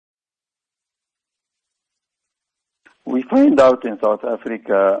We find out in South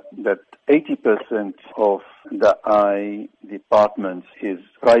Africa that 80% of the eye departments is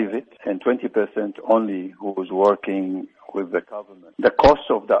private and 20% only who's working with the government. The cost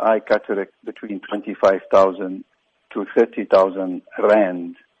of the eye cataract between 25,000 to 30,000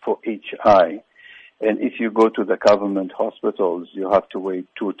 rand for each eye. And if you go to the government hospitals, you have to wait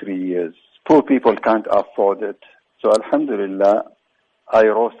 2-3 years. Poor people can't afford it. So alhamdulillah,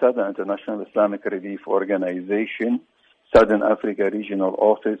 IROSA, the International Islamic Relief Organization, Southern Africa Regional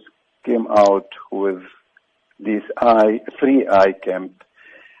Office, came out with this free eye camp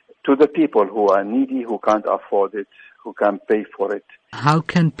to the people who are needy, who can't afford it, who can't pay for it. How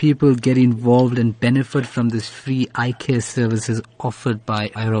can people get involved and benefit from this free eye care services offered by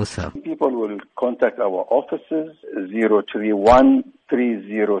IROSA? People will contact our offices,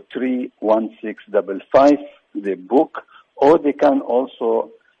 031-303-1655, they book, or they can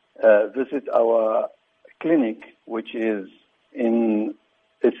also visit our clinic, which is in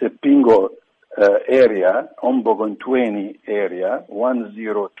Isipingo area, Ombogontweni area,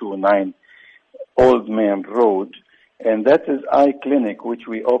 1029 Old Main Road. And that is eye clinic, which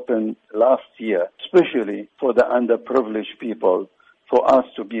we opened last year, especially for the underprivileged people, for us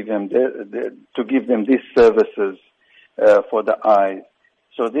to give them these services for the eyes.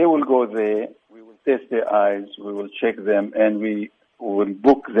 So they will go there, we will test their eyes, we will check them, and we will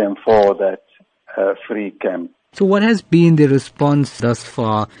book them for that free camp. So what has been the response thus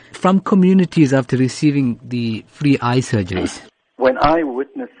far from communities after receiving the free eye surgeries? When I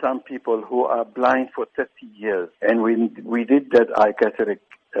witnessed some people who are blind for 30 years, and we did that eye cataract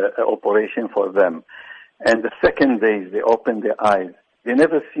operation for them, and the second day they opened their eyes, they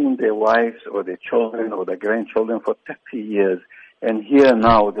never seen their wives or their children or their grandchildren for 30 years, and here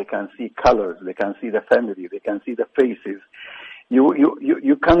now they can see colors, they can see the family, they can see the faces.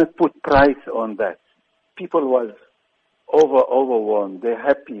 You cannot put price on that. People was overwhelmed. They're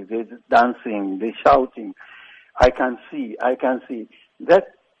happy. They're dancing. They're shouting. I can see. That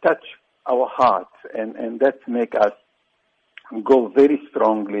touch our hearts, and that make us go very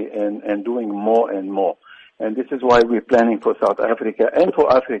strongly and doing more and more. And this is why we're planning for South Africa and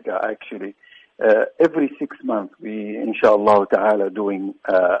for Africa, actually. Every 6 months, we, inshallah ta'ala, doing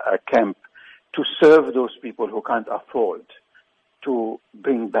a camp to serve those people who can't afford to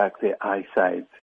bring back their eyesight.